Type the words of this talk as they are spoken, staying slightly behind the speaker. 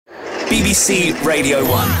BBC Radio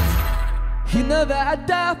 1. You know that I'd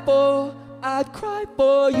die for, I'd cry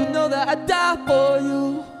for. You know that I'd die for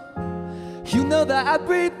you. You know that I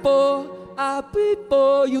breathe for, I breathe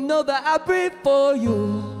for. You know that I breathe for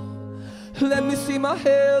you. Let me see my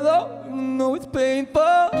halo. You know it's painful.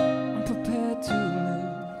 I'm prepared to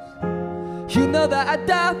lose. You know that I'd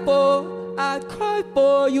die for, I'd cry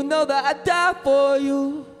for. You know that I'd die for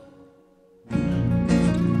you.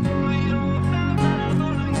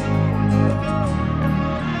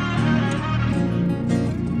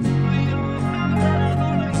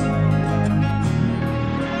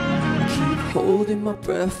 Holding my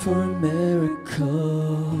breath for a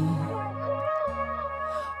miracle,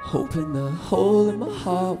 hoping the hole in my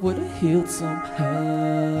heart would have healed somehow.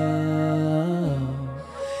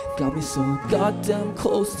 Got me so goddamn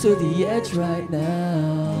close to the edge right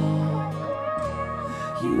now.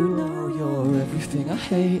 You know you're everything I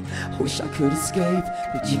hate. Wish I could escape,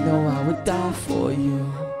 but you know I would die for you.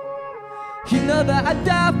 You know that I'd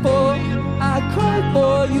die for, I'd cry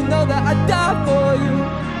for. You know that I'd die for you.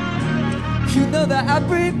 You know that I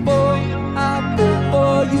breathe for, I breathe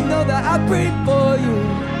for. You know that I breathe for you.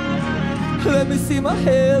 Let me see my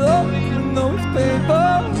halo. You know it's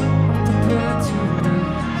painful. Prepared to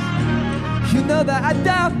lose. You know that I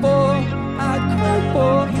die for, I cry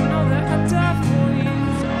for. You know that I die for you.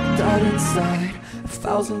 I've died inside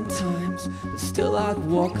 1,000 times, but still I'd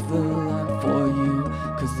walk the line for you.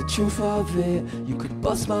 Cause the truth of it, you could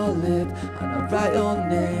bust my lip and I'd write your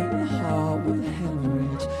name in a heart with a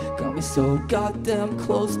hemorrhage. Got me so goddamn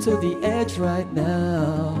close to the edge right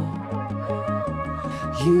now.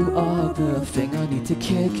 You are the thing I need to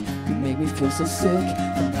kick. You make me feel so sick,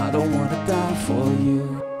 and I don't wanna die for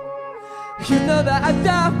you. You know that I'd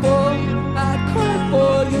die for, I'd cry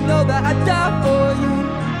for. You know that I'd die for you.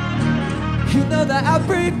 You know that I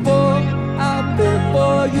breathe for, I breathe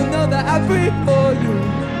for. You know that I breathe for you.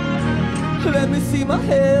 Let me see my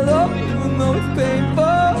halo. You know it's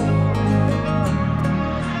painful.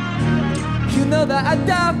 You know that I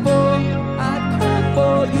die for, I'd cry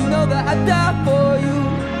for. You know that I die for you.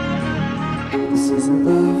 This isn't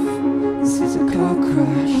love, this is a car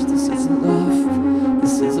crash. This isn't love,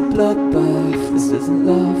 this is a bloodbath. This isn't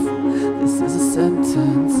love, this is a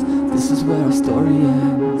sentence. This is where our story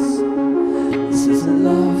ends. This isn't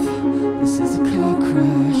love, this is a car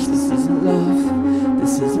crash. This isn't love,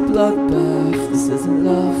 this is a bloodbath. This isn't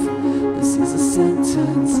love, this is a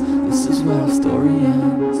sentence. This is where our story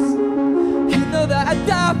ends. You know that I'd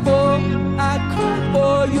die for, I'd cry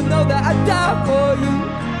for. You know that I'd die for you.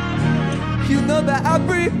 You know that I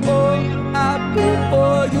breathe for, I breathe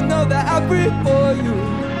for. You know that I breathe for you.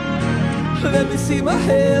 Let me see my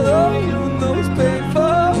halo. You know it's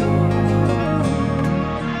painful.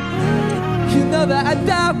 You know that I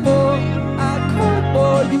die for, I cry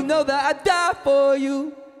for. You know that I die for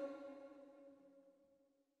you.